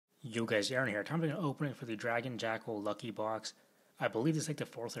You guys, Aaron here. Time to open it for the Dragon Jackal Lucky Box. I believe this is like the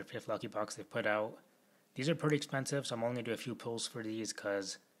 4th or 5th Lucky Box they've put out. These are pretty expensive, so I'm only going to do a few pulls for these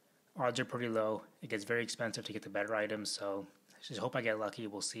because odds are pretty low. It gets very expensive to get the better items, so I just hope I get lucky.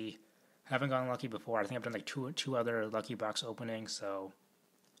 We'll see. I haven't gotten lucky before. I think I've done like two other Lucky Box openings, so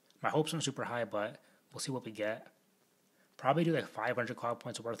my hopes aren't super high, but we'll see what we get. Probably do like 500 COD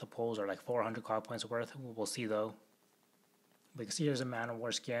points worth of pulls or like 400 COD points worth. We'll see though. We can see there's a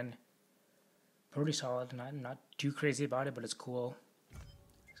Man-O-War skin. Pretty solid, not too crazy about it, but it's cool.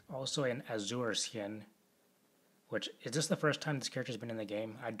 Also an Azur skin, which is this the first time this character's been in the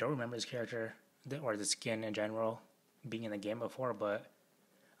game? I don't remember this character, or the skin in general, being in the game before, but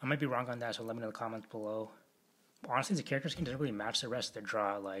I might be wrong on that, so let me know in the comments below. Honestly, the character skin doesn't really match the rest of the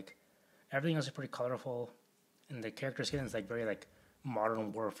draw. Like, everything else is pretty colorful, and the character skin is like very like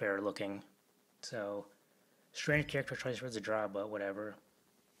modern warfare looking. So, strange character choice for the draw, but whatever.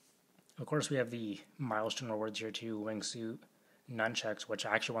 Of course, we have the milestone rewards here too, wingsuit, nunchucks, which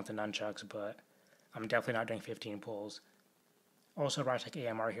I actually want the nunchucks, but I'm definitely not doing 15 pulls. Also, Rytech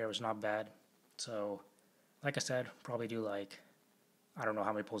AMR here was not bad. So, like I said, probably do like, I don't know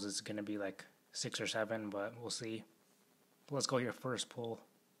how many pulls it's going to be, like 6 or 7, but we'll see. But let's go here, first pull.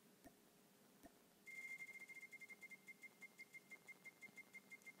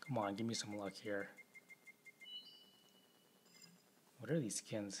 Come on, give me some luck here. What are these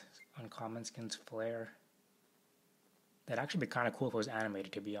skins? Uncommon skins, flare. That'd actually be kind of cool if it was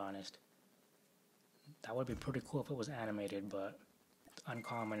animated, to be honest. That would be pretty cool if it was animated, but it's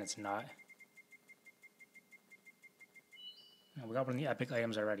uncommon, it's not. Now, we got one of the epic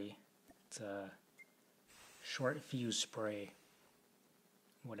items already. It's a short fuse spray.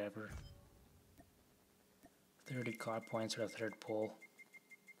 Whatever. 30 COD points for a third pull.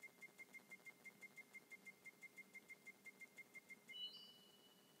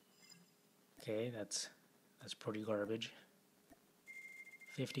 Okay, that's pretty garbage.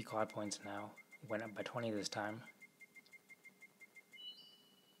 50 COD points now. Went up by 20 this time.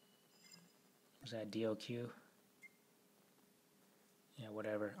 Was that DOQ? Yeah,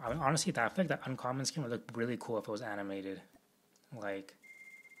 whatever. I mean, honestly, I feel like that uncommon skin would look really cool if it was animated. Like,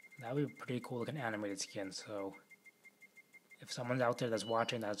 that would be a pretty cool looking animated skin. So, if someone's out there that's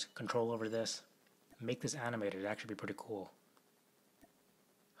watching, that's control over this, make this animated. It'd actually be pretty cool.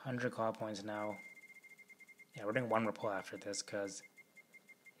 100 COD points now. Yeah, we're doing one more pull after this because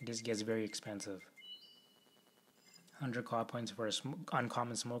this gets very expensive. 100 COD points for an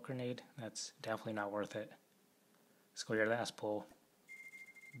uncommon smoke grenade. That's definitely not worth it. Let's go to your last pull.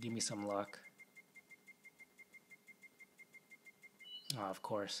 Give me some luck. Oh, of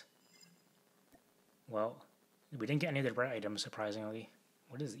course. Well, we didn't get any of the rare items, surprisingly.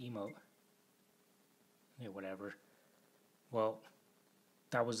 What is emote? Yeah, whatever. Well,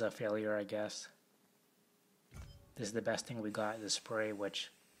 that was a failure, I guess. This is the best thing we got, the spray, which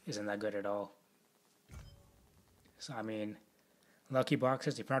isn't that good at all. So, I mean, lucky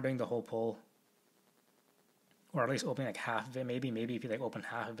boxes, if you're not doing the whole pull, or at least opening like half of it, maybe if you like open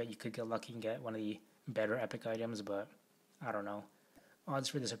half of it, you could get lucky and get one of the better epic items, but I don't know. Odds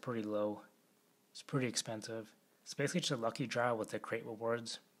for this are pretty low. It's pretty expensive. It's basically just a lucky draw with the crate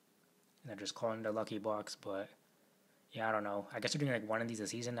rewards, and they're just calling it a lucky box, but yeah, I don't know. I guess they're doing like one of these a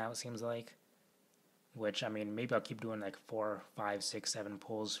season now, it seems like. Which, I mean, maybe I'll keep doing like 4, 5, 6, 7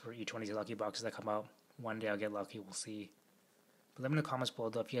 pulls for each one of these lucky boxes that come out. One day I'll get lucky, we'll see. But let me know in the comments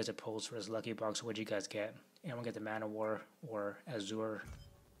below if you guys have pulls for this lucky box. What'd you guys get? Anyone get the Man-O-War or Azur?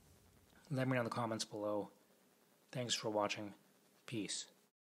 Let me know in the comments below. Thanks for watching. Peace.